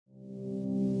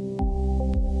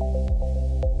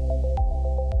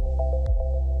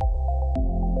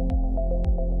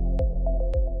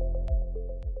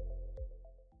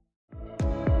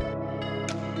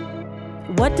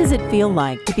What does it feel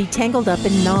like to be tangled up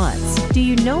in knots? Do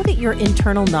you know that your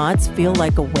internal knots feel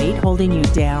like a weight holding you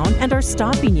down and are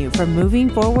stopping you from moving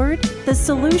forward? The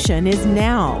solution is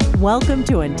now. Welcome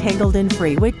to Untangled and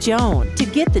Free with Joan, to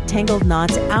get the tangled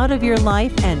knots out of your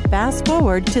life and fast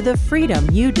forward to the freedom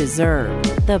you deserve.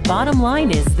 The bottom line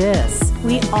is this: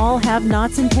 we all have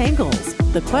knots and tangles.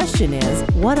 The question is,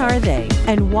 what are they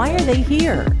and why are they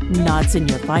here? Knots in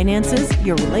your finances,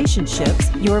 your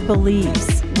relationships, your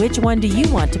beliefs. Which one do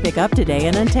you want to pick up today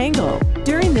and untangle?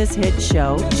 During this hit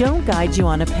show, Joan guides you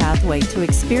on a pathway to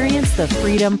experience the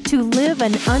freedom to live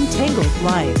an untangled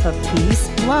life of peace,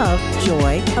 love,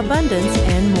 joy, abundance,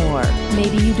 and more.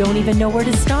 Maybe you don't even know where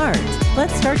to start.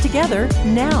 Let's start together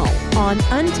now on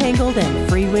Untangled and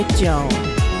Free with Joan.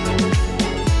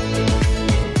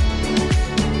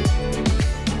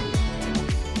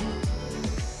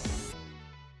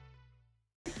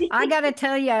 I got to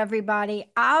tell you,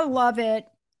 everybody, I love it.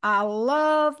 I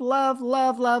love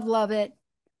it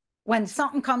when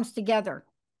something comes together.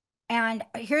 And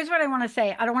here's what I want to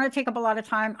say. I don't want to take up a lot of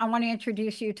time. I want to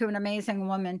introduce you to an amazing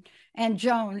woman. And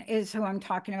Joan is who I'm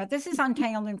talking about. This is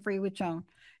Untangled and Free with Joan.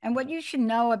 And what you should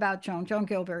know about Joan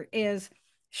Gilbert, is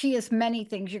she is many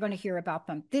things. You're going to hear about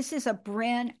them. This is a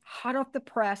brand hot off the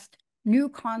press, new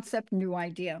concept, new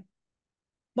idea.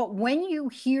 But when you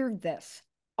hear this,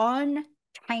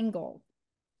 Untangled,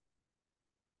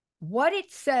 what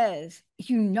it says,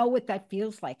 you know what that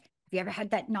feels like. Have you ever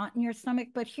had that knot in your stomach?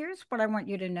 But here's what I want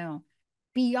you to know.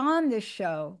 Beyond this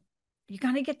show, you're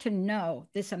going to get to know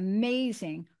this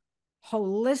amazing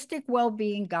holistic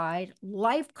well-being guide,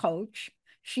 life coach.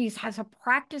 She has a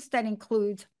practice that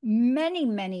includes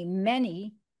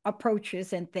many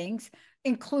approaches and things,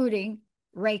 including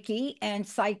Reiki and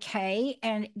Psyche,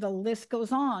 and the list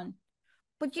goes on.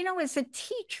 But you know, as a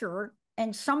teacher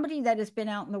and somebody that has been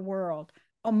out in the world,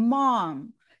 a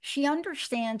mom, she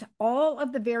understands all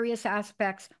of the various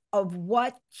aspects of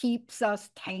what keeps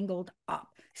us tangled up.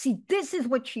 See, this is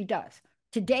what she does.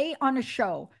 Today on a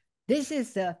show, this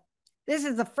is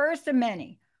the first of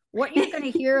many. What you're going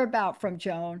to hear about from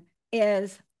Joan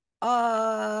is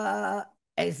that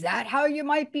how you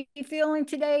might be feeling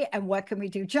today? And what can we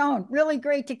do? Joan, really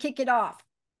great to kick it off.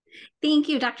 Thank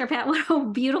you, Dr. Pat. What a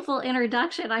beautiful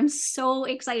introduction. I'm so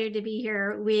excited to be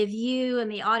here with you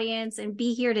and the audience and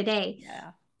be here today.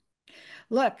 Yeah.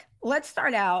 Look, let's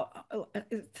start out.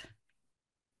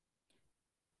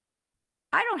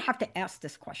 I don't have to ask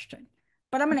this question,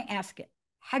 but I'm going to ask it.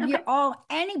 Have you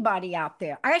anybody out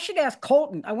there? I should ask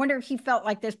Colton. I wonder if he felt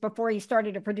like this before he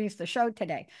started to produce the show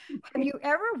today. Have you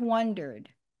ever wondered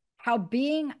how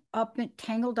being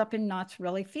tangled up in knots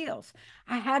really feels?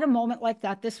 I had a moment like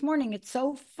that this morning. It's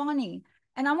so funny.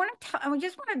 And I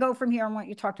just want to go from here on what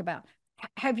you talked about.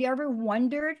 Have you ever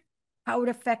wondered how it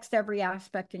affects every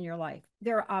aspect in your life?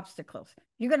 There are obstacles.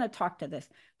 You're going to talk to this.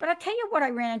 But I'll tell you what I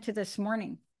ran into this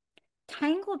morning.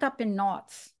 Tangled up in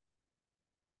knots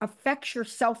affects your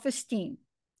self-esteem.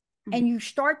 And you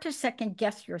start to second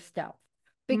guess yourself.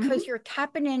 Because you're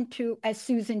tapping into, as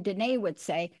Susan Dene would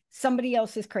say, somebody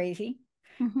else is crazy.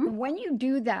 When you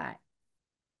do that,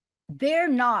 their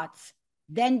knots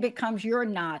then becomes your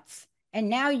knots. And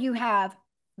now you have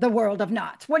the world of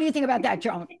knots. What do you think about that,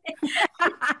 Joan?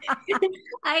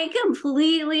 I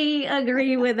completely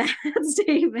agree with that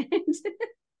statement.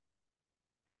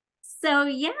 So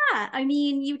yeah, I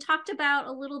mean, you talked about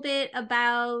a little bit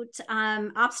about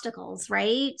obstacles,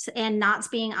 right? And knots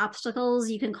being obstacles,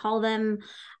 you can call them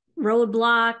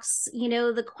roadblocks. You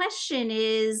know, the question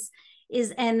is,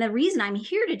 and the reason I'm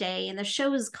here today, and the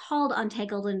show is called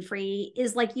Untangled and Free,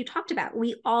 is like you talked about,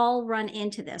 we all run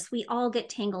into this. We all get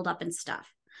tangled up in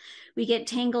stuff. We get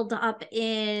tangled up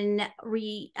in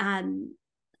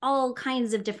all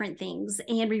kinds of different things,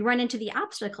 and we run into the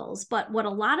obstacles. But what a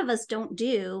lot of us don't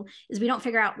do is we don't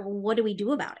figure out, well, what do we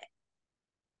do about it?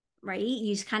 Right?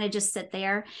 You kind of just sit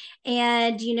there.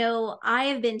 And, you know, I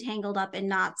have been tangled up in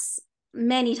knots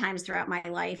many times throughout my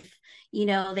life. You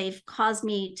know, they've caused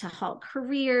me to halt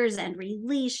careers and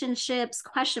relationships,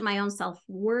 question my own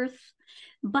self-worth.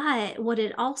 But what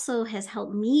it also has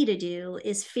helped me to do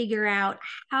is figure out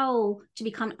how to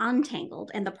become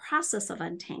untangled and the process of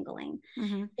untangling.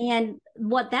 And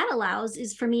what that allows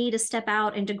is for me to step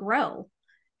out and to grow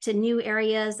to new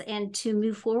areas and to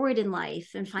move forward in life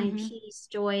and find peace,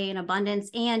 joy, and abundance.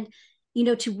 And, you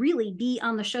know, to really be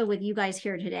on the show with you guys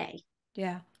here today.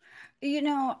 Yeah. You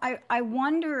know, I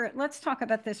wonder, let's talk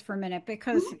about this for a minute,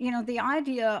 because, you know, the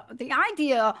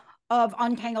idea of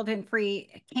Untangled and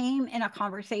Free came in a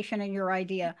conversation in your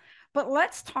idea. But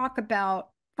let's talk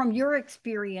about, from your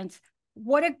experience,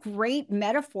 what a great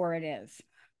metaphor it is.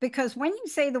 Because when you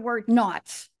say the word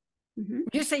knots,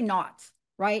 You say knots,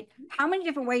 right? How many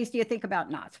different ways do you think about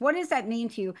knots? What does that mean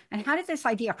to you? And how did this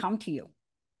idea come to you?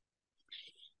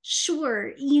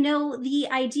 Sure. You know, the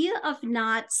idea of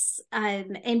knots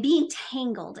and being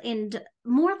tangled, and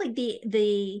more like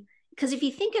because if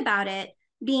you think about it,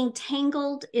 being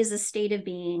tangled is a state of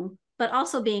being, but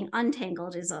also being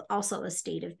untangled is also a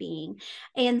state of being.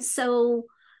 And so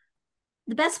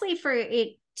the best way for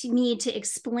me to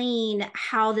explain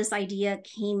how this idea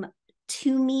came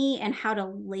to me and how to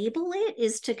label it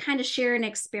is to kind of share an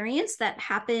experience that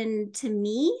happened to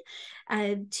me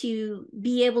to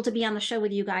be able to be on the show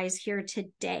with you guys here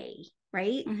today,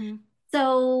 right?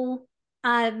 So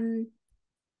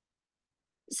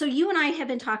so you and I have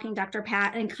been talking, Dr.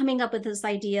 Pat, and coming up with this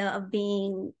idea of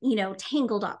being, you know,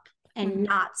 tangled up and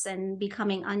knots and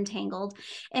becoming untangled.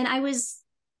 And I was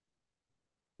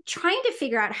trying to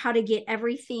figure out how to get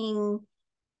everything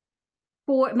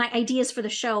for my ideas for the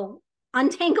show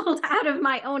untangled out of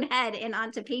my own head and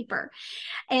onto paper.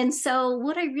 And so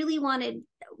what I really wanted,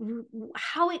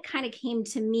 how it kind of came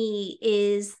to me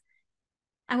is,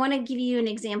 I want to give you an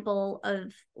example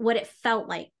of what it felt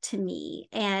like to me.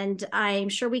 And I'm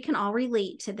sure we can all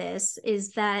relate to this,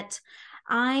 is that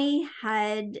I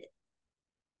had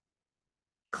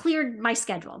cleared my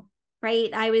schedule,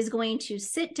 right? I was going to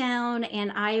sit down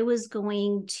and I was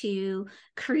going to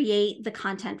create the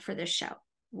content for this show,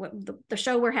 the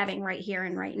show we're having right here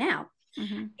and right now.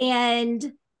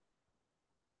 And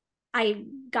I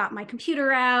got my computer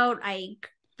out. I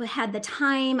had the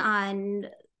time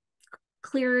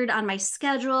cleared on my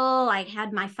schedule. I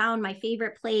had found my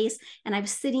favorite place, and I was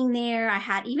sitting there.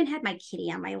 I even had my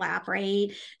kitty on my lap,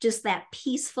 right? Just that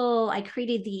peaceful. I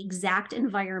created the exact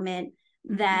environment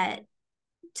that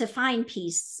to find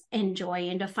peace and joy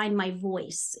and to find my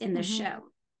voice in the show.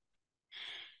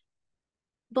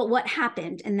 But what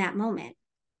happened in that moment,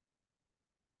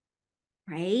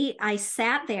 right? I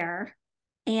sat there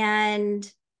and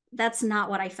that's not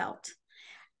what I felt.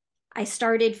 I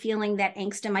started feeling that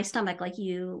angst in my stomach, like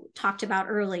you talked about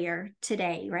earlier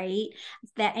today, right?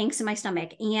 That angst in my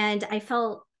stomach. And I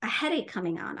felt a headache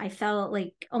coming on. I felt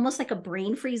like almost like a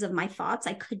brain freeze of my thoughts.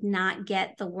 I could not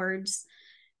get the words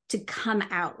to come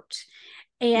out.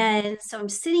 And so I'm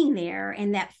sitting there,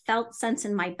 and that felt sense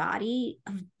in my body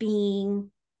of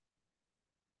being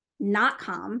not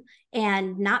calm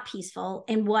and not peaceful.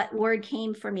 And what word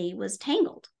came for me was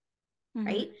tangled,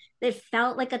 right? It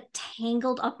felt like a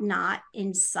tangled up knot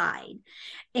inside.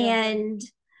 And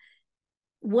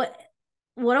what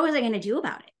was I going to do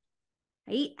about it?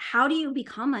 Right? How do you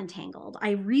become untangled?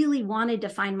 I really wanted to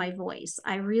find my voice.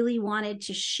 I really wanted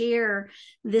to share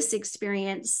this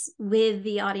experience with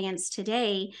the audience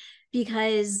today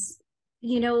because,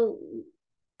 you know,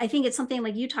 I think it's something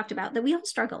like you talked about that we all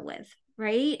struggle with,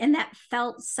 right? And that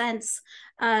felt sense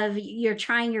of you're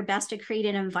trying your best to create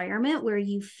an environment where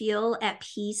you feel at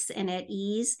peace and at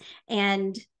ease,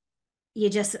 and you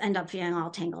just end up feeling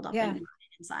all tangled up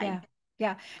inside.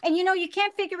 Yeah. And, you know, you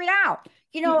can't figure it out.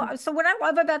 You know, so what I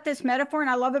love about this metaphor and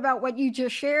I love about what you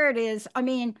just shared is, I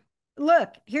mean, look,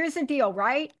 here's the deal,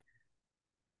 right?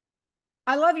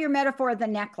 I love your metaphor of the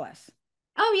necklace.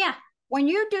 Oh, yeah. When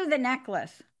you do the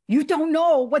necklace, you don't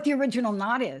know what the original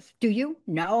knot is, do you?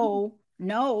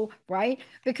 No, right?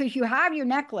 Because you have your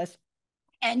necklace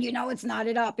and you know it's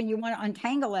knotted up and you want to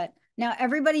untangle it. Now,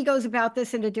 everybody goes about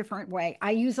this in a different way.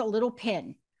 I use a little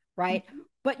pin, right?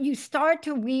 But you start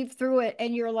to weave through it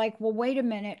and you're like, well, wait a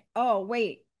minute. Oh,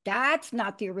 wait, that's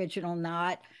not the original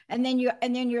knot. And then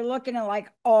you're looking at like,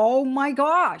 oh my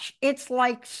gosh, it's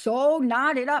like so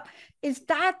knotted up. Is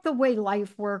that the way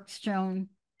life works, Joan?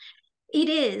 It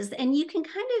is. And you can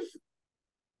kind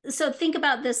of, so think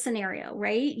about this scenario,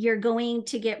 right? You're going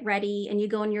to get ready and you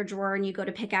go in your drawer and you go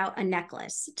to pick out a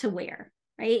necklace to wear,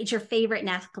 right? It's your favorite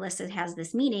necklace. It has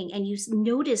this meaning, and you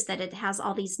notice that it has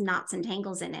all these knots and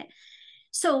tangles in it.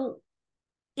 So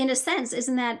in a sense,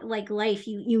 isn't that like life?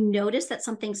 You notice that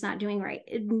something's not doing right,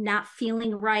 not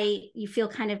feeling right. You feel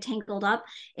kind of tangled up.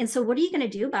 And so what are you going to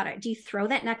do about it? Do you throw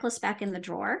that necklace back in the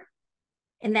drawer,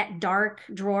 in that dark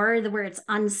drawer where it's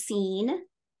unseen?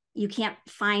 You can't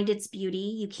find its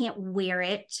beauty. You can't wear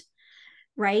it,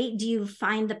 right? Do you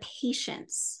find the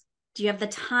patience? Do you have the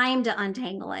time to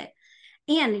untangle it?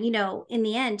 And, you know, in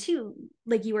the end too,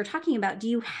 like you were talking about, do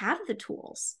you have the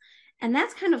tools? And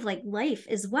that's kind of like life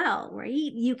as well, right?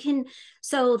 You can,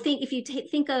 so if you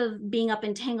think of being up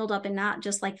and tangled up and not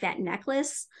just like that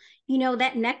necklace, you know,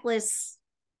 that necklace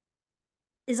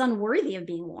is unworthy of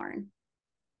being worn,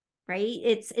 right?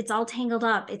 It's all tangled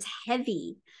up. It's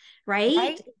heavy,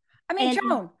 right? I mean,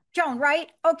 Joan, right?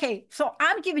 Okay. So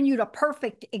I'm giving you the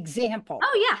perfect example.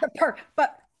 Oh yeah.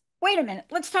 But wait a minute,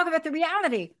 let's talk about the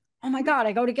reality. Oh my God,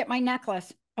 I go to get my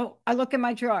necklace. Oh, I look in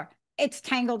my drawer. It's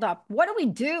tangled up. What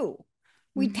do?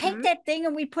 We take that thing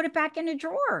and we put it back in the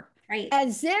drawer Right.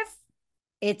 as if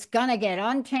it's going to get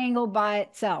untangled by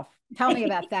itself. Tell me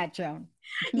about that, Joan.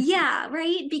 Yeah,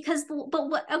 right. Because, but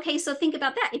what, okay, so think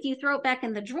about that. If you throw it back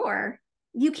in the drawer,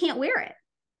 you can't wear it,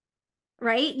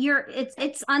 right?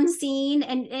 It's unseen.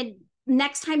 And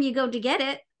next time you go to get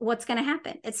it, what's going to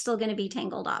happen? It's still going to be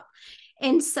tangled up.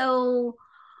 And so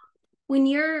when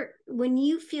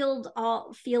you feel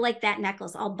like that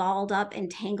necklace all balled up and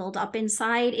tangled up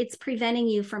inside, it's preventing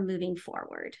you from moving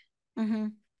forward. Mm-hmm.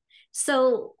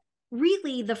 So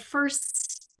really the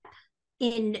first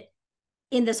in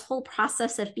this whole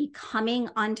process of becoming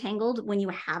untangled, when you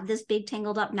have this big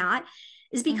tangled up knot,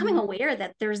 is becoming aware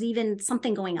that there's even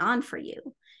something going on for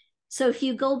you. So if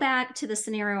you go back to the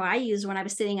scenario I used when I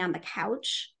was sitting on the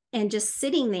couch and just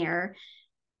sitting there,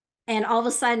 and all of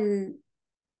a sudden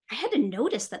I had to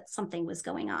notice that something was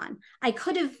going on. I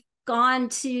could have gone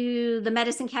to the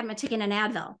medicine cabinet, taken an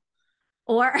Advil,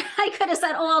 or I could have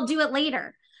said, oh, I'll do it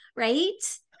later, right?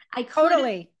 I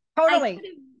Totally.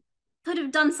 could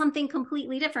have done something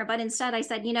completely different, but instead I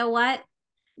said, you know what?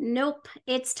 Nope,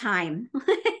 it's time.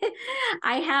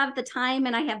 I have the time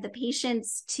and I have the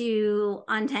patience to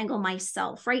untangle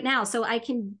myself right now so I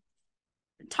can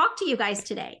talk to you guys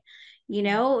today. You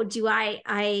know,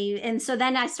 and so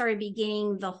then I started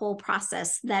beginning the whole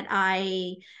process that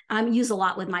I use a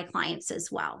lot with my clients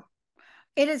as well.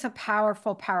 It is a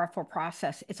powerful, powerful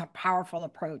process. It's a powerful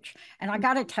approach. And I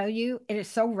got to tell you, it is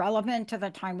so relevant to the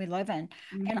time we live in.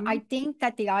 And I think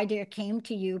that the idea came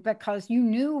to you because you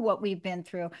knew what we've been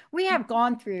through. We have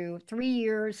gone through 3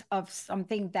 years of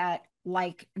something that,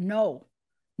 like,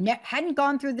 hadn't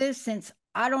gone through this since,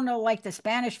 I don't know, like the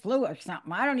Spanish flu or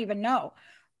something. I don't even know.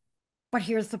 But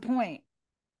here's the point.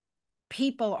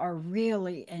 People are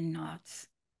really in knots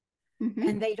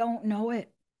and they don't know it.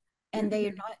 And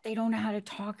they don't know how to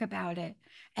talk about it.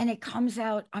 And it comes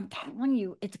out, I'm telling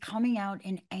you, it's coming out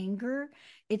in anger.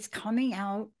 It's coming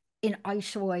out in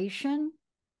isolation.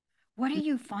 What are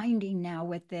you finding now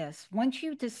with this? Once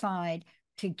you decide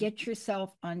to get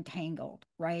yourself untangled,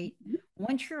 right?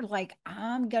 Once you're like,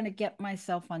 I'm going to get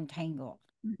myself untangled.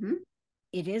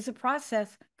 It is a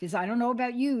process because I don't know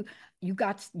about you. You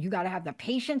got to have the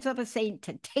patience of a saint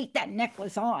to take that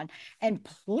necklace on. And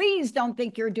please don't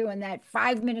think you're doing that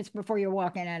 5 minutes before you're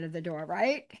walking out of the door,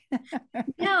 right?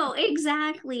 No,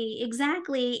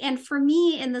 exactly. And for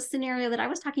me, in the scenario that I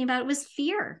was talking about, it was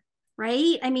fear,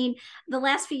 right? I mean, the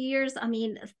last few years, I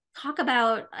mean, talk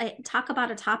about a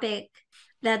topic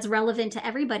that's relevant to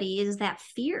everybody is that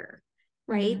fear,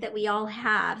 right? That we all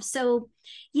have. So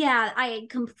yeah, I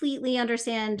completely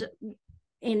understand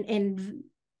and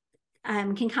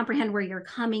can comprehend where you're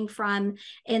coming from.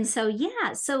 And so,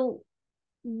 yeah, so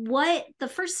what the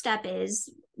first step is,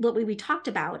 what we talked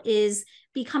about is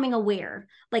becoming aware,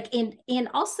 like, and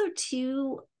also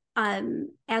too,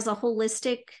 as a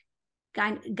holistic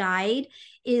guide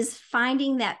is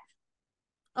finding that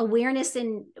awareness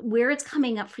in where it's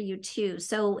coming up for you too.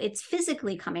 So it's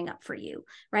physically coming up for you,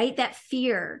 right? That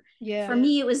fear. Yeah. For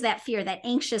me, it was that fear, that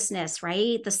anxiousness,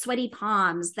 right? The sweaty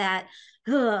palms, that,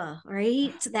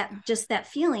 right? That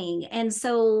feeling. And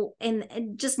so, and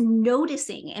just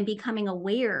noticing and becoming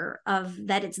aware of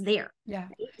that it's there. Yeah.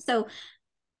 Right? So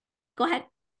go ahead.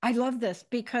 I love this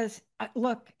because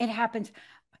look, it happens.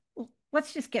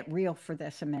 Let's just get real for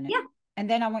this a minute. Yeah. And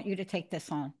then I want you to take this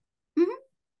on.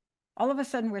 All of a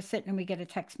sudden we're sitting and we get a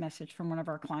text message from one of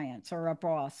our clients or a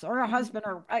boss or a husband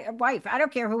or a wife. I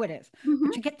don't care who it is,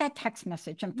 but you get that text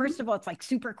message. And first of all, it's like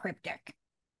super cryptic.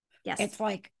 Yes. It's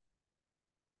like,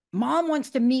 Mom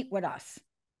wants to meet with us.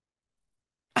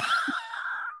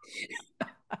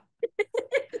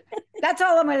 That's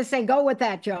all I'm going to say. Go with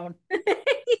that, Joan.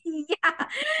 Yeah.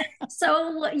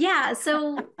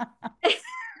 So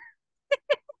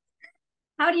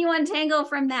how do you untangle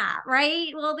from that?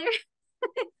 Right. Well,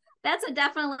 that's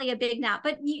definitely a big knot,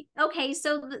 but okay.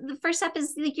 So the first step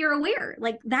is like, you're aware,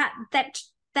 like that,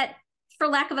 for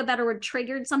lack of a better word,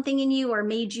 triggered something in you or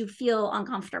made you feel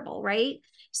uncomfortable. Right.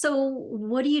 So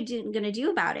what are you going to do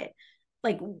about it?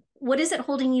 Like, what is it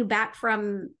holding you back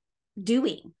from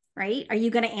doing? Right. Are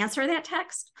you going to answer that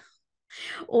text?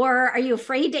 Or are you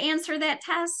afraid to answer that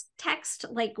text?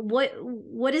 Like,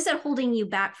 what is it holding you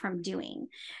back from doing?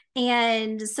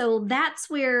 And so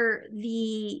that's where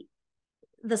the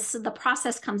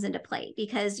process comes into play,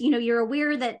 because, you know, you're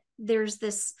aware that there's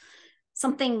this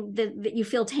something that you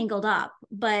feel tangled up,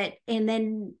 and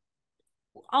then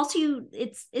also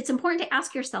it's important to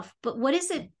ask yourself, but what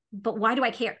is it? But why do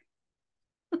I care?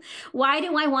 Why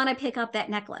do I want to pick up that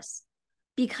necklace?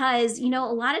 Because, you know,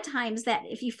 a lot of times that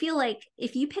if you feel like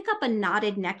if you pick up a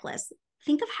knotted necklace,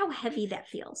 think of how heavy that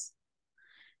feels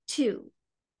too,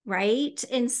 right?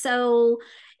 And so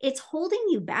it's holding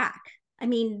you back. I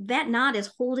mean, that knot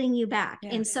is holding you back.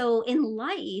 Yeah. And so in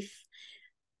life,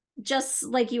 just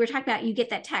like you were talking about, you get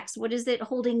that text. What is it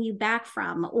holding you back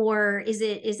from? Or is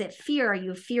it fear? Are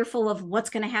you fearful of what's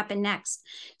going to happen next?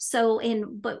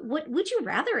 But what would you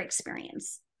rather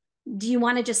experience? Do you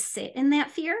want to just sit in that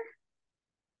fear?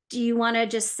 Do you want to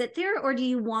just sit there, or do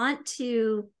you want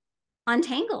to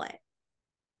untangle it?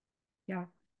 Yeah.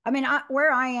 I mean,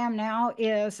 where I am now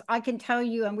is I can tell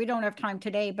you, and we don't have time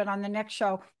today, but on the next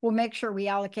show, we'll make sure we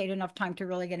allocate enough time to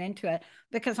really get into it,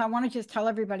 because I want to just tell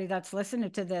everybody that's listening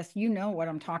to this, you know what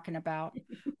I'm talking about.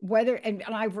 And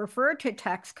I've referred to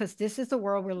text because this is the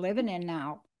world we're living in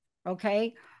now.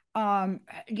 Okay.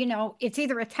 You know, it's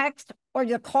either a text or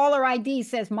the caller ID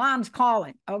says mom's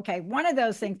calling. Okay. One of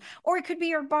those things, or it could be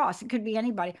your boss. It could be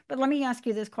anybody. But let me ask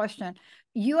you this question.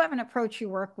 You have an approach you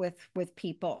work with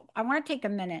people. I want to take a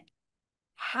minute.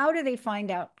 How do they find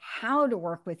out how to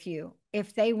work with you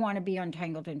if they want to be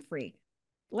untangled and free?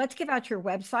 Let's give out your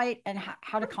website and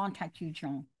how to contact you,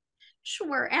 Joan.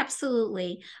 Sure,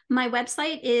 absolutely. My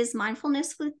website is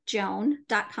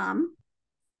mindfulnesswithjoan.com.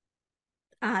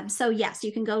 So yes,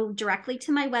 you can go directly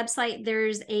to my website.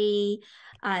 There's a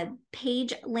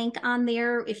page link on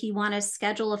there. If you want to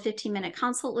schedule a 15-minute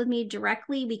consult with me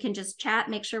directly, we can just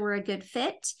chat, make sure we're a good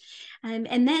fit.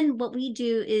 And then what we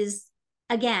do is,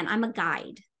 again, I'm a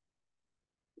guide,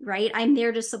 right? I'm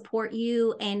there to support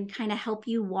you and kind of help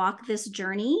you walk this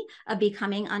journey of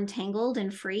becoming untangled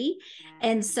and free.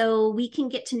 And so we can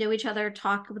get to know each other,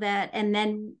 talk that, and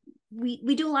then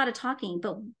we do a lot of talking.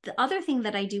 But the other thing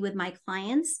that I do with my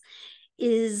clients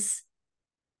is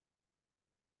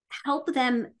help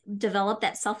them develop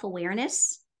that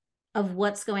self-awareness of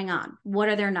what's going on. What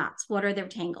are their knots? What are their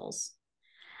tangles?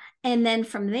 And then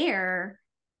from there,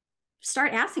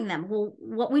 start asking them, well,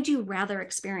 what would you rather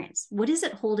experience? What is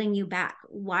it holding you back?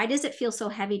 Why does it feel so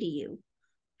heavy to you?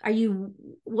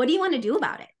 What do you want to do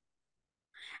about it?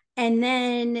 And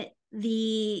then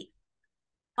the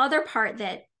other part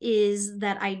that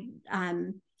I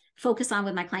focus on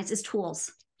with my clients is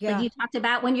tools. Yeah. Like you talked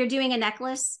about when you're doing a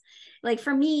necklace, like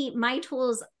for me, my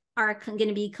tools are going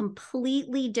to be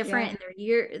completely different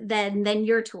than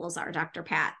your tools are, Dr.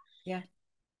 Pat. Yeah.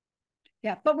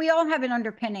 Yeah. But we all have an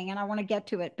underpinning, and I want to get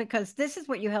to it because this is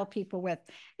what you help people with.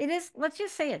 It is, let's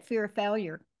just say it, fear of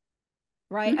failure.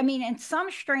 Right. I mean, in some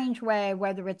strange way,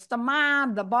 whether it's the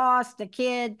mom, the boss, the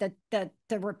kid, the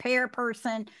repair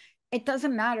person, it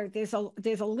doesn't matter. There's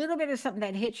a little bit of something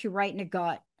that hits you right in the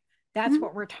gut. That's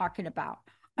what we're talking about.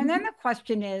 And then the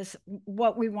question is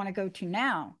what we want to go to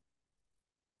now.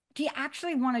 Do you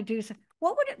actually want to do something?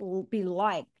 What would it be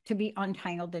like to be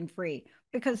untangled and free?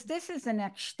 Because this is the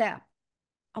next step.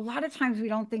 A lot of times we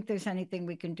don't think there's anything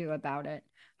we can do about it.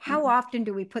 How often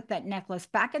do we put that necklace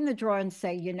back in the drawer and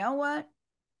say, you know what?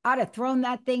 I'd have thrown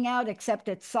that thing out, except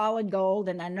it's solid gold,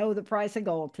 and I know the price of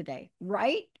gold today,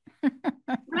 right?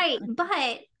 Right.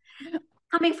 But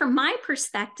coming from my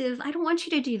perspective, I don't want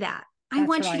you to do that. I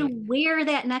want you to wear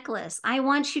that necklace. I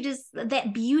want you to,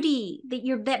 that beauty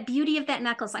of that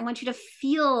necklace. I want you to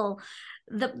feel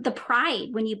the pride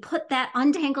when you put that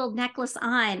untangled necklace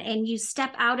on and you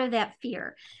step out of that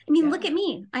fear. I mean, look at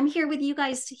me. I'm here with you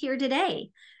guys here today.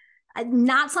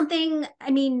 Not something,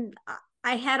 I mean,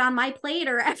 I had on my plate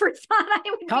or ever thought I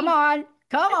would. Come on.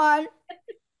 I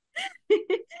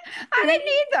didn't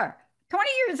either. 20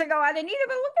 years ago, I didn't either,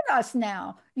 but look at us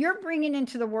now. You're bringing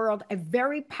into the world a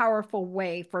very powerful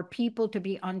way for people to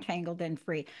be untangled and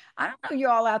free. I don't know you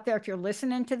all out there, if you're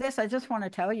listening to this, I just want to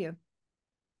tell you,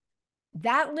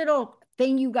 that little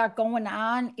thing you got going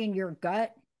on in your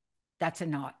gut, that's a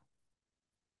knot.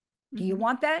 Do you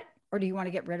want that, or do you want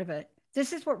to get rid of it?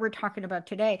 This is what we're talking about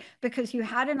today, because you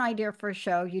had an idea for a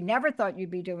show. You never thought you'd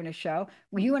be doing a show.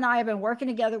 Well, you and I have been working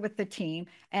together with the team,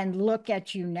 and look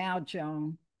at you now,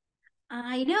 Joan.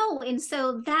 I know. And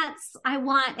so that's what I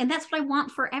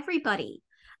want for everybody.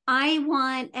 I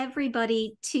want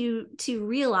everybody to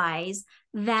realize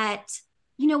that,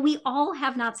 you know, we all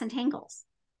have knots and tangles,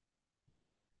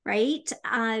 right?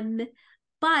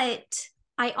 But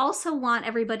I also want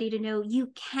everybody to know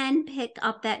you can pick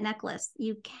up that necklace.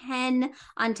 You can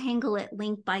untangle it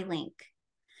link by link.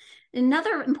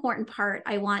 Another important part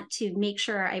I want to make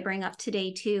sure I bring up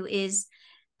today too is,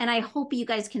 and I hope you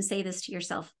guys can say this to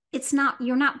yourself,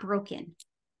 you're not broken.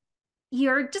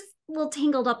 You're just a little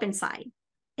tangled up inside,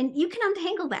 and you can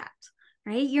untangle that,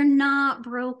 right? You're not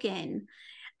broken.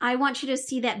 I want you to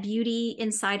see that beauty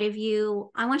inside of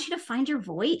you. I want you to find your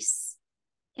voice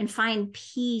and find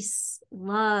peace,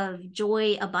 love,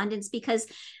 joy, abundance. Because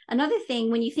another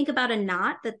thing, when you think about a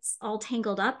knot that's all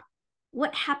tangled up,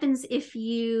 what happens if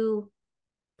you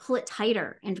pull it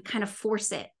tighter and kind of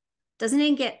force it? Doesn't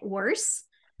it get worse?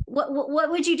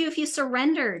 What would you do if you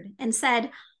surrendered and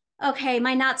said, okay,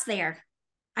 my knot's there.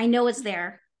 I know it's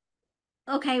there.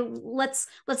 Okay, let's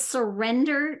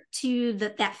surrender to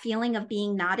that feeling of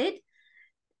being knotted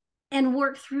and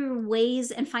work through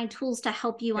ways and find tools to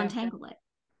help you untangle it.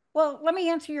 Well, let me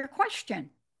answer your question.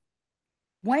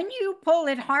 When you pull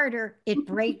it harder, it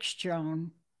breaks,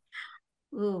 Joan.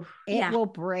 Ooh, it will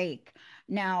break.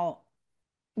 Now,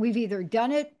 we've either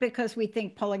done it because we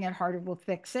think pulling it harder will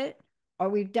fix it, or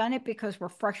we've done it because we're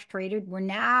frustrated. We're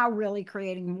now really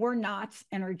creating more knots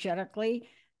energetically,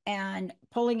 and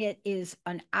pulling it is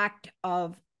an act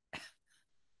of,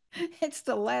 it's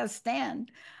the last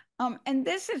stand. And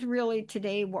this is really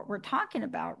today what we're talking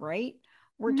about, right?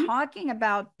 We're talking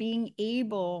about being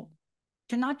able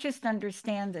to not just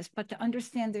understand this, but to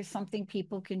understand there's something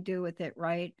people can do with it,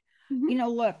 right? You know,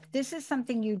 look, this is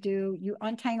something you do. You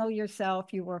untangle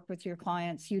yourself, you work with your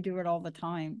clients, you do it all the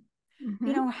time.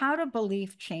 You know, how do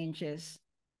belief changes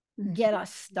get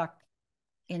us stuck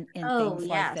in things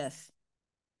like this?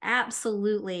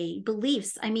 Absolutely.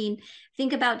 Beliefs. I mean,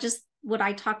 think about just what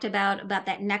I talked about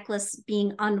that necklace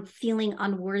being feeling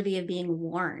unworthy of being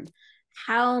worn.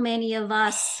 How many of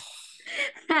us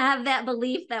have that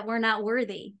belief that we're not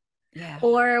worthy,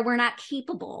 or we're not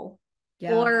capable,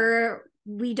 or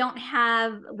we don't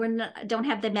have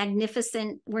the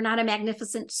magnificent, we're not a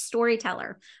magnificent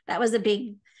storyteller. That was a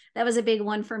big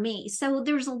one for me. So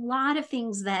there's a lot of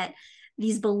things that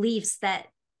these beliefs that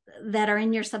are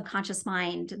in your subconscious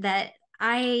mind that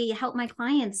I help my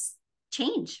clients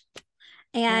change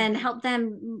and help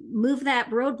them move that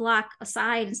roadblock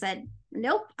aside and said,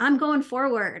 nope, I'm going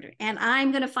forward and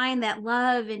I'm going to find that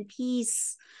love and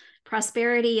peace,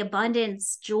 prosperity,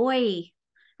 abundance, joy,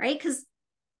 right? Because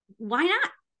why not?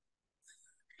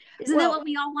 Isn't that what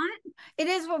we all want? It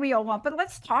is what we all want, but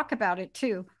let's talk about it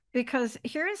too. Because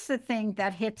here's the thing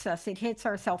that hits us. It hits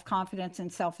our self-confidence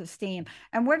and self-esteem.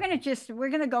 And we're going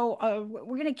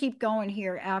to keep going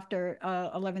here after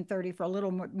 11:30 for a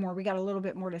little more. We got a little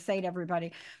bit more to say to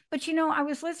everybody. But, you know, I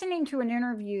was listening to an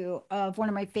interview of one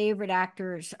of my favorite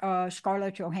actors,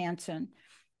 Scarlett Johansson.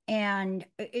 And,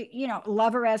 you know,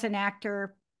 love her as an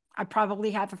actor. I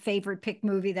probably have a favorite pick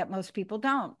movie that most people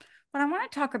don't. But I want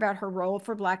to talk about her role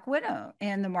for Black Widow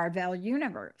in the Marvel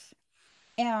Universe.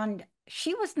 And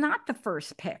she was not the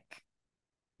first pick,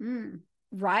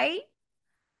 right?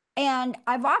 And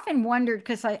I've often wondered,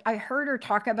 because I heard her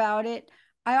talk about it,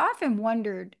 I often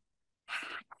wondered,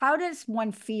 how does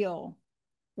one feel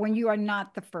when you are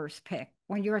not the first pick,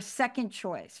 when you're a second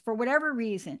choice, for whatever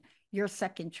reason, you're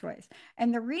second choice?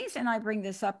 And the reason I bring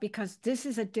this up, because this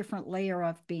is a different layer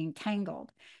of being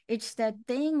tangled. It's that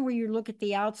thing where you look at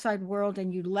the outside world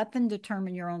and you let them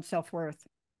determine your own self-worth.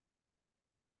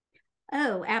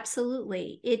 Oh,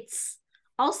 absolutely. It's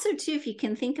also too, if you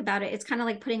can think about it, it's kind of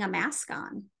like putting a mask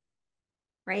on,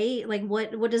 right? Like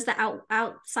what does the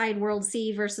outside world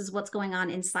see versus what's going on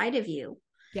inside of you?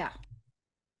 Yeah.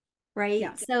 Right.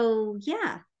 Yeah. So,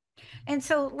 yeah. And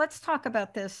so let's talk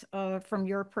about this from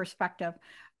your perspective.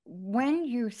 When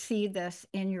you see this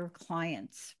in your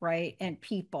clients, right, and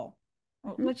people,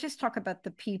 let's just talk about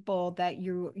the people that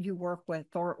you work with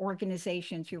or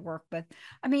organizations you work with.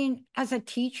 I mean, as a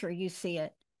teacher, you see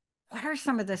it. What are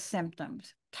some of the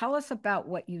symptoms? Tell us about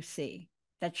what you see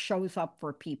that shows up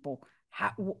for people,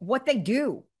 what they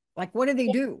do. Like, what do they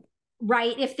do?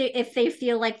 Right. If they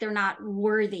feel like they're not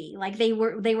worthy, like they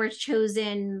were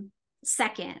chosen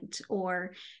second,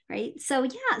 or right. So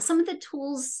yeah, some of the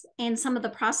tools and some of the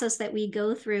process that we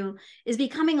go through is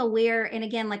becoming aware. And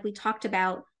again, like we talked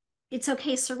about, it's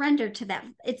okay, surrender to that.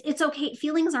 It's okay.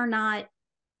 Feelings are not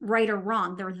right or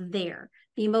wrong. They're there.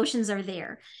 The emotions are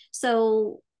there.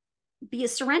 So be a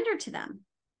surrender to them,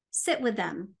 sit with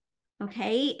them.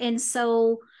 Okay. And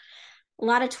so a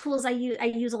lot of tools I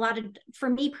use a lot of, for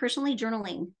me personally,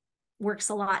 journaling works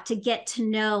a lot to get to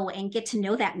know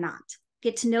that knot,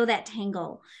 get to know that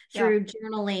tangle through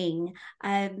journaling.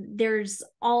 There's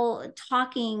all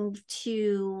talking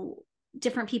to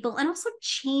different people and also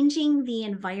changing the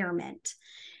environment.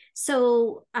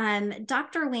 So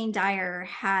Dr. Wayne Dyer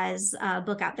has a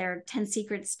book out there, 10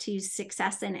 Secrets to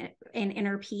Success and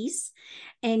Inner Peace.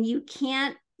 And you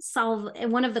can't solve,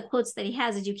 and one of the quotes that he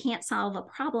has is, you can't solve a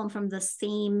problem from the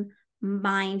same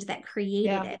mind that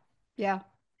created it. Yeah.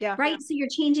 Yeah. Right. So you're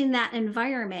changing that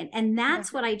environment. And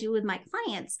that's what I do with my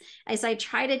clients, is I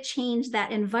try to change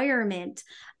that environment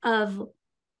of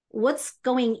what's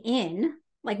going in,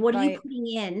 like what are you putting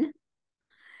in,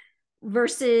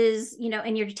 versus,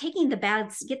 and you're taking get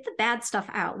the bad stuff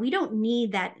out. We don't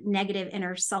need that negative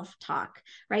inner self-talk,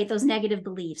 right? Those negative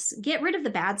beliefs. Get rid of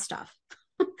the bad stuff.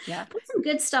 Yeah. Put some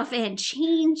good stuff in,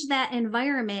 change that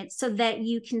environment so that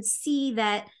you can see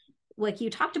that, like you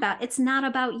talked about, it's not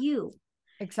about you.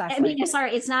 Exactly. I mean,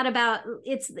 sorry, it's not about,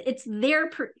 it's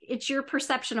your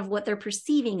perception of what they're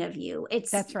perceiving of you.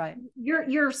 That's right.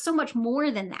 You're so much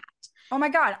more than that. Oh my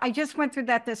God, I just went through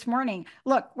that this morning.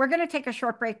 Look, we're going to take a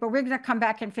short break, but we're going to come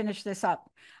back and finish this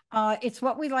up. It's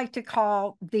what we like to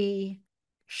call the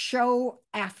show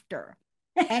after,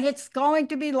 and it's going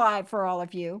to be live for all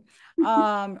of you.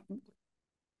 Again,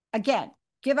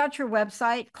 give out your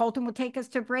website. Colton will take us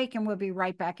to break and we'll be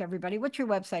right back, everybody. What's your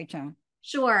website, Joan?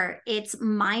 Sure. It's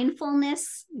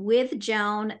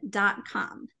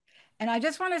mindfulnesswithjoan.com. And I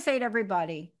just want to say to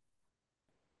everybody,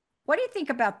 what do you think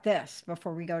about this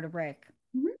before we go to break?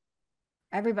 Mm-hmm.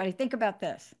 Everybody, think about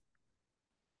this.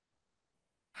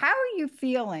 How are you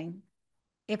feeling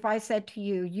if I said to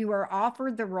you, you were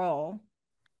offered the role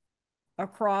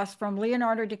across from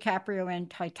Leonardo DiCaprio in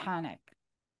Titanic,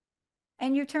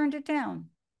 and you turned it down?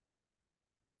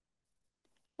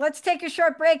 Let's take a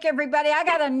short break, everybody. I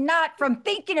got a knot from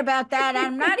thinking about that.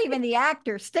 I'm not even the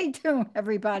actor. Stay tuned,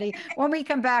 everybody. When we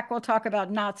come back, we'll talk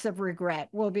about knots of regret.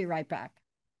 We'll be right back.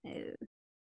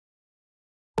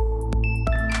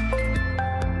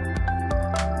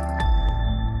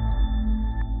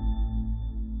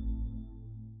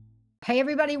 Hey,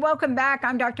 everybody, welcome back.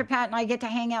 I'm Dr. Pat, and I get to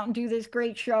hang out and do this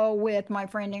great show with my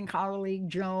friend and colleague,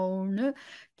 Joan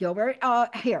Gilbert.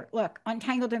 Here, look,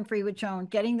 Untangled and Free with Joan,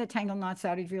 getting the tangled knots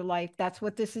out of your life. That's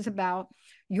what this is about.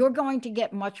 You're going to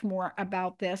get much more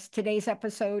about this. Today's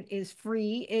episode is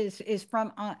free, it's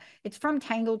from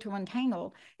Tangled to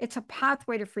Untangled. It's a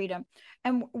pathway to freedom.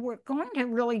 And we're going to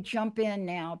really jump in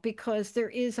now because there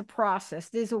is a process.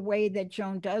 There's a way that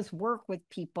Joan does work with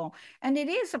people. And it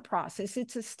is a process.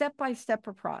 It's a step-by-step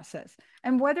process.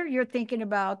 And whether you're thinking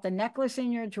about the necklace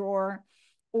in your drawer,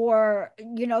 or,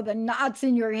 the knots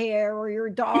in your hair or your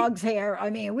dog's hair. I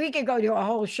mean, we could go do a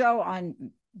whole show on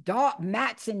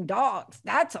mats and dogs.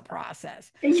 That's a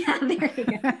process. Yeah, there you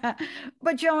go.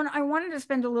 But Joan, I wanted to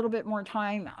spend a little bit more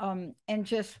time and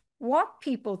just walk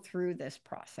people through this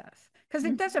process, because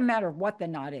it doesn't matter what the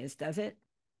knot is, does it?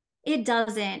 It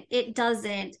doesn't.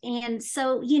 And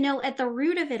so, at the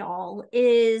root of it all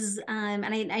is, and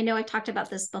I know I talked about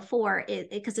this before,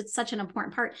 because it's such an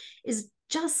important part, is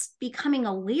just becoming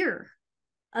aware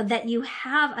that you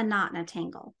have a knot and a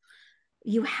tangle.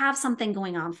 You have something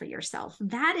going on for yourself.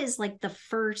 That is like the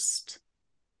first,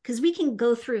 because we can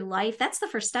go through life. That's the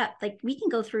first step. Like, we can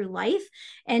go through life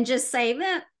and just say,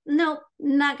 no,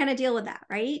 not going to deal with that.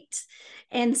 Right.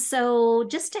 And so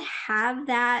just to have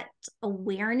that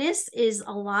awareness is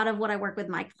a lot of what I work with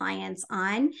my clients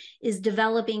on, is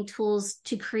developing tools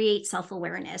to create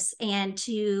self-awareness and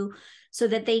so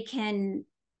that they can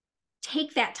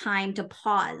take that time to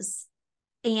pause.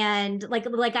 And like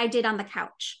I did on the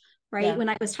couch, right? Yeah. When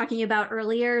I was talking about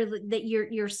earlier, that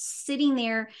you're sitting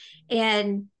there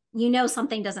and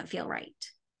something doesn't feel right.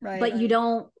 Right. But you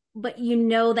don't, but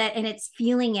that, and it's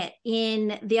feeling it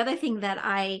in. The other thing that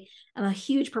I am a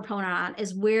huge proponent on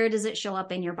is, where does it show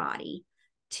up in your body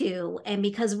too? And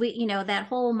because we, that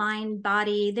whole mind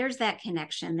body, there's that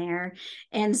connection there.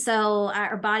 And so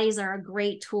our bodies are a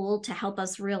great tool to help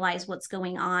us realize what's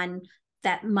going on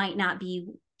that might not be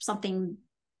something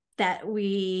that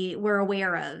we were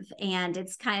aware of. And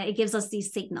it gives us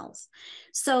these signals.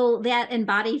 So that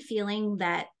embodied feeling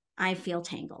that I feel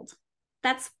tangled,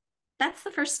 that's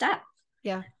the first step.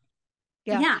 Yeah.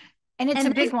 And it's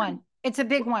a big one. It's a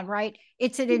big one, right?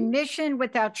 It's an admission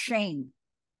without shame.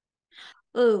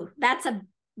 Oh, that's a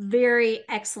very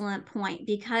excellent point,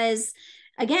 because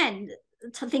again,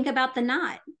 to think about the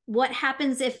knot, what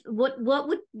happens if, what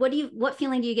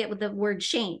feeling do you get with the word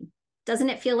shame? Doesn't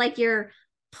it feel like you're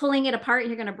pulling it apart and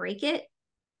you're going to break it?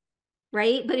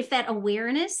 Right. But if that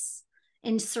awareness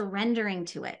and surrendering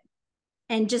to it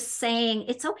and just saying,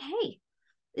 it's okay.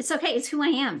 It's okay. It's who I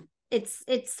am. It's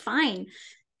fine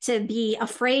to be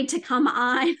afraid to come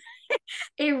on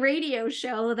a radio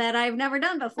show that I've never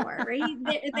done before, right?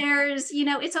 There's,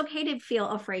 it's okay to feel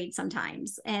afraid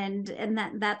sometimes. And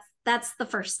that's the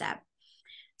first step.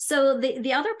 So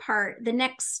the other part, the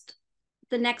next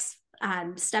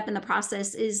step in the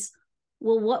process is,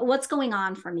 well, what's going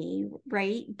on for me,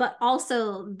 right? But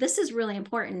also, this is really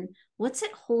important. What's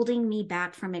it holding me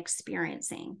back from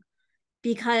experiencing?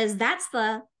 Because that's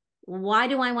the Why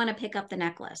do I want to pick up the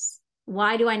necklace?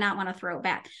 Why do I not want to throw it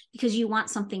back? Because you want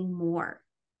something more.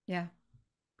 Yeah.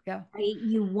 Yeah. Right?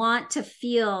 You want to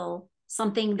feel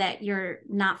something that you're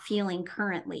not feeling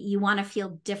currently. You want to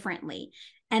feel differently.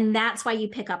 And that's why you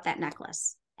pick up that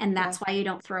necklace. And that's why you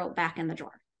don't throw it back in the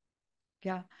drawer.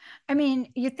 Yeah. I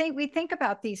mean, we think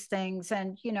about these things,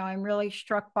 and, you know, I'm really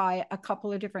struck by a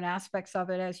couple of different aspects of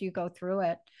it as you go through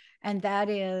it. And that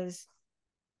is,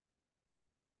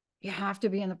 you have to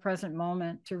be in the present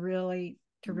moment to really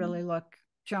look.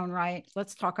 Joan, right?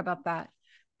 Let's talk about that.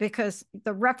 Because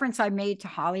the reference I made to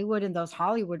Hollywood and those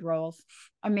Hollywood roles,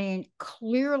 I mean,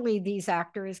 clearly these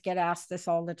actors get asked this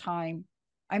all the time.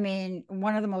 I mean,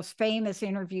 one of the most famous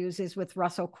interviews is with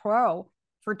Russell Crowe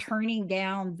for turning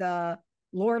down the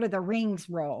Lord of the Rings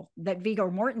role that Viggo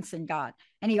Mortensen got.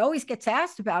 And he always gets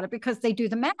asked about it because they do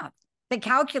the math. They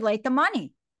calculate the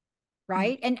money,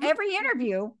 right? And every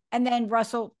interview, and then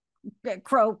Russell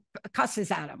Crowe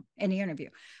cusses at him in the interview.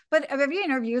 But every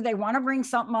interview, they want to bring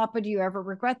something up, but do you ever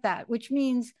regret that? Which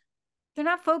means they're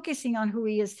not focusing on who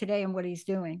he is today and what he's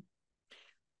doing.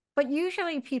 But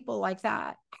usually people like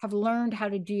that have learned how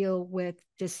to deal with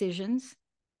decisions,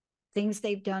 things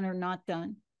they've done or not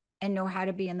done, and know how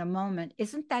to be in the moment.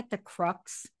 Isn't that the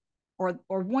crux or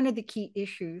one of the key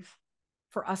issues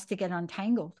for us to get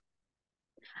untangled?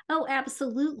 Oh,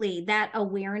 absolutely. That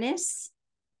awareness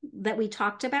that we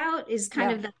talked about is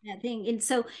kind of that thing. And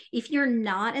so if you're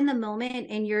not in the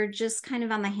moment and you're just kind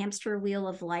of on the hamster wheel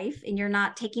of life, and you're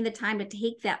not taking the time to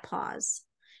take that pause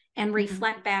and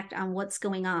reflect back on what's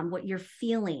going on, what you're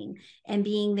feeling, and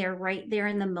being there right there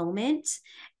in the moment,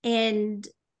 and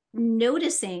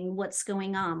noticing what's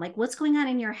going on, like what's going on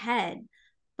in your head,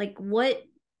 like what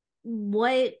am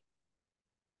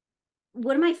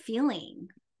I feeling?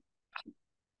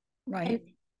 Right. And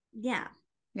yeah.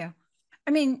 I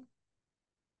mean,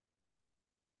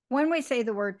 when we say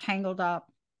the word tangled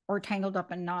up or tangled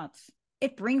up in knots,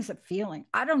 it brings a feeling.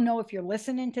 I don't know if you're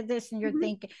listening to this and you're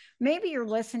thinking, maybe you're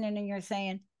listening and you're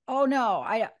saying, oh no,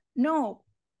 no.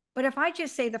 But if I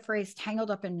just say the phrase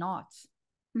tangled up in knots,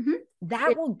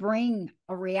 that will bring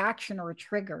a reaction or a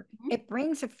trigger. It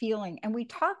brings a feeling. And we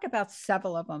talked about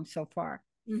several of them so far.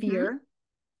 Fear.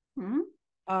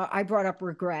 I brought up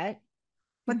regret,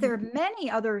 but there are many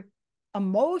other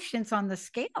emotions on the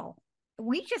scale.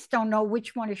 We just don't know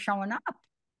which one is showing up.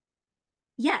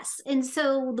 Yes. And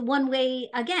so the one way,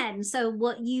 again, so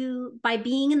by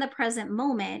being in the present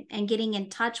moment and getting in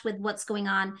touch with what's going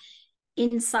on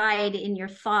inside in your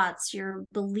thoughts, your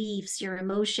beliefs, your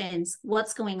emotions,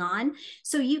 what's going on.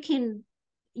 So you can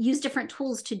use different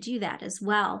tools to do that as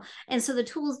well. And so the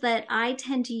tools that I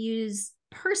tend to use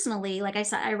personally, like I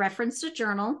said, I referenced a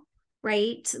journal,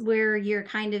 right? Where you're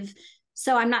kind of,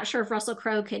 so I'm not sure if Russell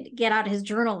Crowe could get out his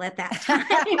journal at that time,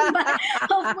 but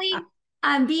hopefully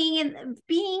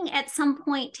being at some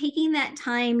point, taking that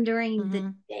time during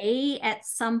the day at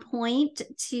some point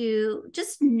to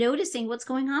just noticing what's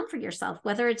going on for yourself,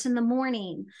 whether it's in the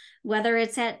morning, whether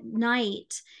it's at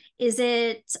night. Is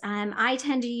it, I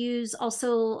tend to use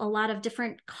also a lot of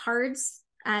different cards,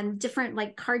 different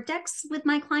like card decks with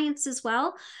my clients as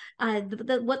well,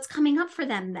 what's coming up for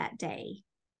them that day.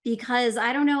 Because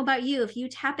I don't know about you, if you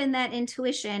tap in that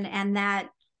intuition and that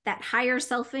higher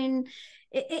self in,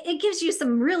 it gives you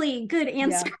some really good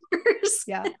answers.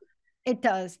 Yeah, it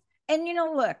does. And, you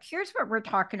know, look, here's what we're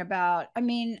talking about. I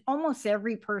mean, almost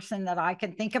every person that I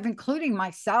can think of, including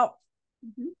myself,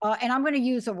 and I'm going to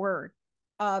use a word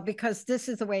because this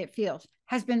is the way it feels,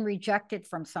 has been rejected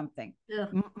from something.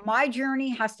 My journey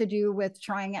has to do with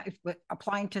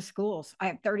applying to schools. I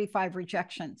have 35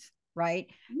 rejections. Right.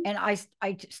 And I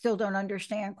still don't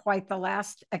understand quite the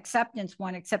last acceptance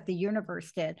one, except the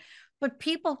universe did. But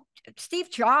people, Steve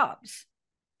Jobs,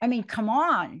 I mean, come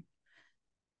on.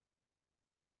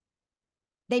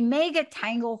 They may get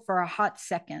tangled for a hot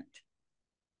second.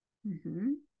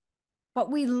 But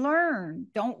we learn,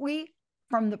 don't we,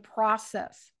 from the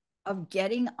process of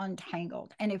getting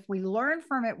untangled. And if we learn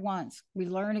from it once, we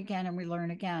learn again and we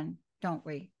learn again, don't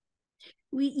we?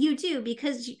 You do,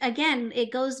 because again,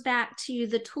 it goes back to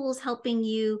the tools helping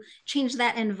you change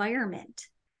that environment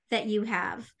that you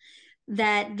have,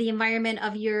 that the environment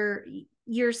of your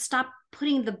stop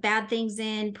putting the bad things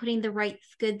in, putting the right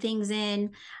good things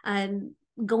in,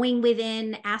 going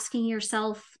within, asking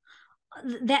yourself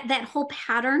that whole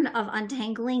pattern of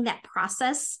untangling, that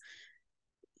process.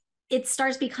 It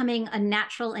starts becoming a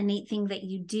natural, innate thing that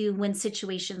you do when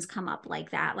situations come up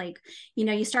like that. Like, you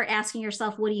know, you start asking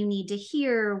yourself, what do you need to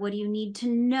hear? What do you need to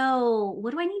know?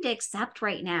 What do I need to accept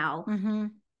right now?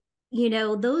 You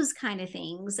know, those kind of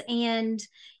things. And,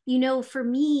 you know, for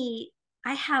me,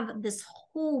 I have this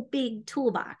whole big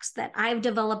toolbox that I've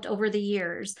developed over the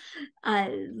years,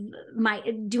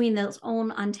 doing those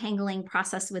own untangling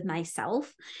process with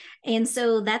myself. And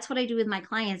so that's what I do with my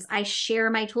clients. I share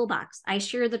my toolbox. I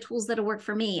share the tools that have worked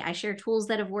for me. I share tools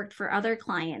that have worked for other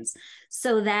clients,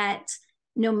 so that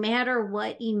no matter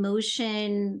what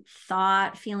emotion,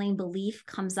 thought, feeling, belief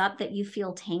comes up that you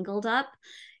feel tangled up,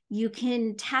 you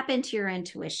can tap into your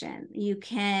intuition. You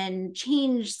can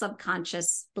change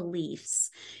subconscious beliefs.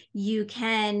 You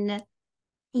can,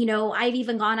 I've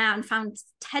even gone out and found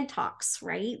TED Talks,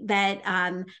 right,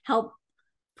 that help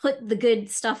put the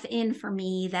good stuff in for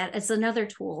me. That is another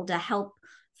tool to help,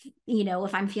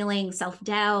 if I'm feeling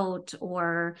self-doubt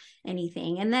or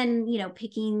anything. And then,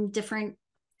 picking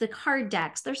the card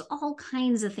decks. There's all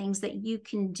kinds of things that you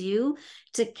can do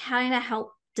to kind of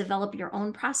help develop your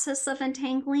own process of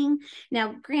untangling.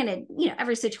 Now, granted,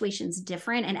 every situation's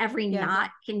different and every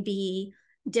knot can be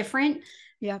different.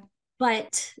 Yeah.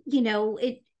 But, we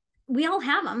all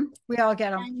have them. We all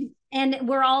get them. And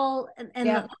we're all, and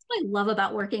that's what I love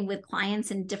about working with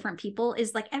clients and different people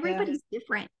is like, everybody's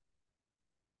different.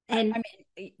 And I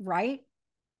mean, right?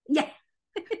 Yeah.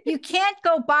 You can't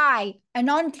go buy an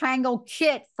untangled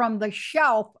kit from the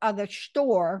shelf of the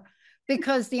store,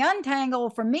 because the untangle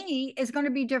for me is going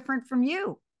to be different from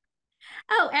you.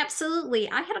 Oh, absolutely.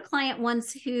 I had a client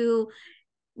once who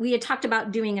we had talked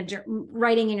about doing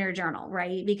writing in your journal,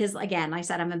 right? Because again, I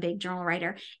said I'm a big journal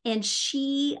writer, and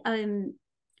she couldn't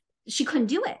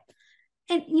do it.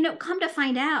 And come to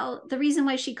find out, the reason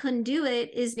why she couldn't do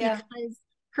it is because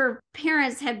her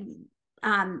parents had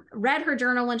read her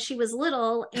journal when she was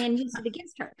little and used it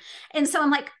against her. And so I'm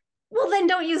like, well, then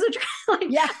don't use a journal.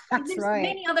 That's right.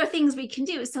 Many other things we can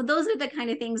do. So those are the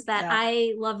kind of things that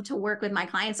I love to work with my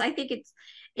clients. I think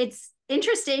it's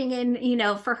interesting. And,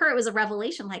 for her, it was a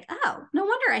revelation, like, oh, no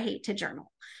wonder I hate to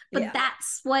journal. But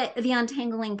that's what the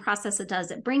untangling process does.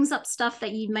 It brings up stuff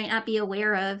that you might not be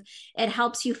aware of. It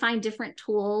helps you find different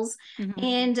tools. Mm-hmm.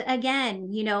 And again,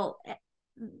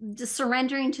 just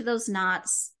surrendering to those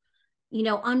knots,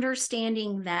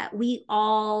 understanding that we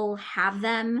all have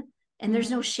them and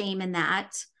there's no shame in that,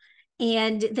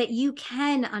 and that you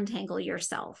can untangle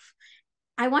yourself.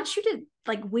 I want you to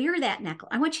wear that necklace.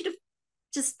 I want you to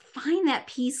just find that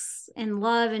peace and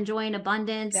love and joy and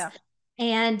abundance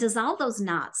and dissolve those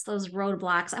knots, those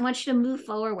roadblocks. I want you to move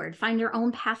forward, find your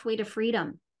own pathway to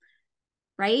freedom,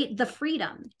 right? The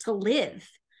freedom to live.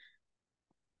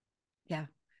 Yeah.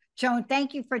 Joan,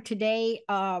 thank you for today.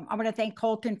 I want to thank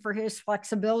Colton for his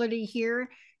flexibility here,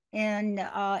 and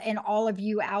all of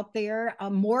you out there.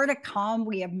 More to come.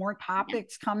 We have more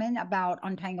topics coming about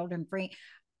Untangled and Free.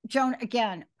 Joan,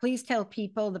 again, please tell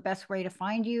people the best way to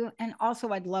find you. And also,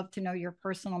 I'd love to know your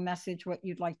personal message, what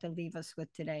you'd like to leave us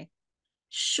with today.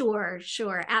 Sure.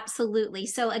 Absolutely.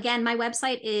 So again, my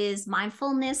website is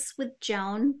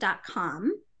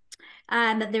mindfulnesswithjoan.com.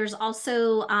 There's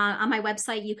also on my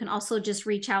website, you can also just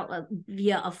reach out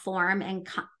via a form and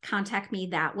contact me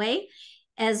that way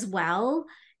as well.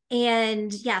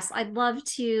 And yes, I'd love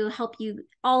to help you,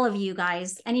 all of you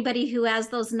guys, anybody who has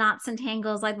those knots and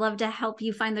tangles, I'd love to help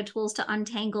you find the tools to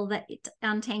untangle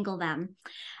them.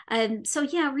 So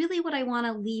yeah, really what I want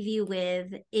to leave you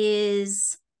with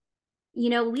is,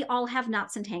 we all have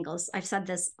knots and tangles. I've said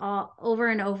this all over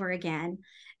and over again.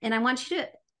 And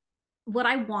what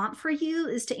I want for you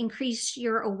is to increase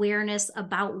your awareness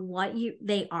about what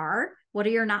they are, what are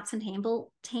your knots and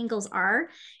tangles are,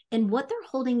 and what they're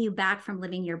holding you back from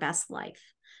living your best life.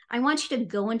 I want you to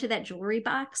go into that jewelry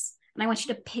box and I want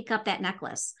you to pick up that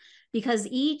necklace, because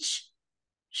each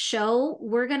show,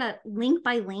 we're going to link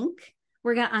by link,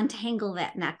 we're going to untangle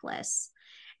that necklace.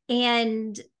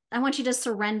 And I want you to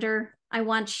surrender. I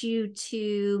want you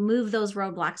to move those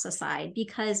roadblocks aside,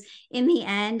 because in the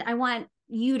end, I want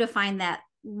you to find that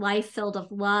life filled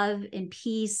of love and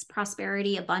peace,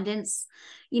 prosperity, abundance,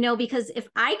 because if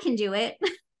I can do it,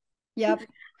 you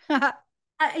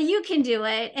can do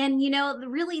it. And,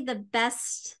 really the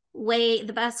best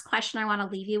question I want to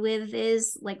leave you with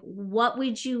is what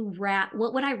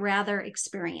would I rather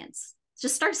experience?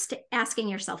 Just start asking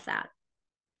yourself that.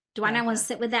 Do I not want to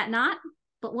sit with that knot?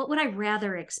 But what would I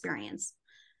rather experience?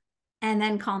 And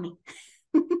then call me.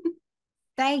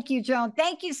 Thank you, Joan.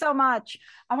 Thank you so much.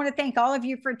 I want to thank all of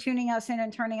you for tuning us in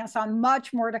and turning us on.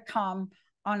 Much more to come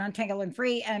on Untangled and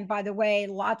Free. And by the way,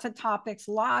 lots of topics,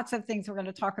 lots of things we're going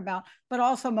to talk about, but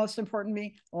also most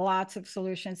importantly, lots of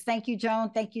solutions. Thank you,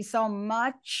 Joan. Thank you so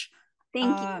much.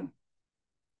 Thank you.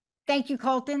 Thank you,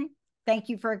 Colton. Thank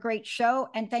you for a great show.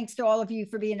 And thanks to all of you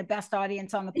for being the best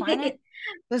audience on the planet.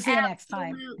 We'll see you next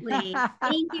time. Absolutely.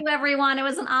 Thank you, everyone. It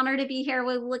was an honor to be here.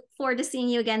 We look forward to seeing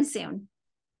you again soon.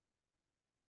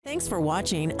 Thanks for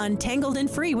watching Untangled and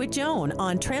Free with Joan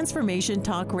on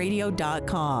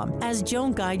TransformationTalkRadio.com as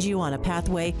Joan guides you on a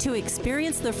pathway to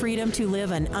experience the freedom to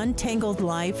live an untangled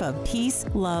life of peace,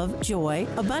 love, joy,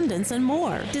 abundance, and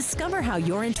more. Discover how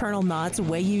your internal knots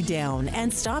weigh you down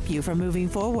and stop you from moving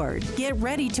forward. Get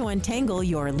ready to untangle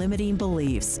your limiting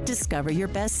beliefs, discover your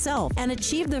best self, and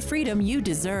achieve the freedom you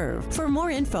deserve. For more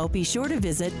info, be sure to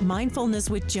visit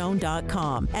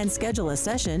mindfulnesswithjoan.com and schedule a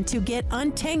session to get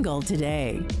untangled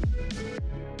today.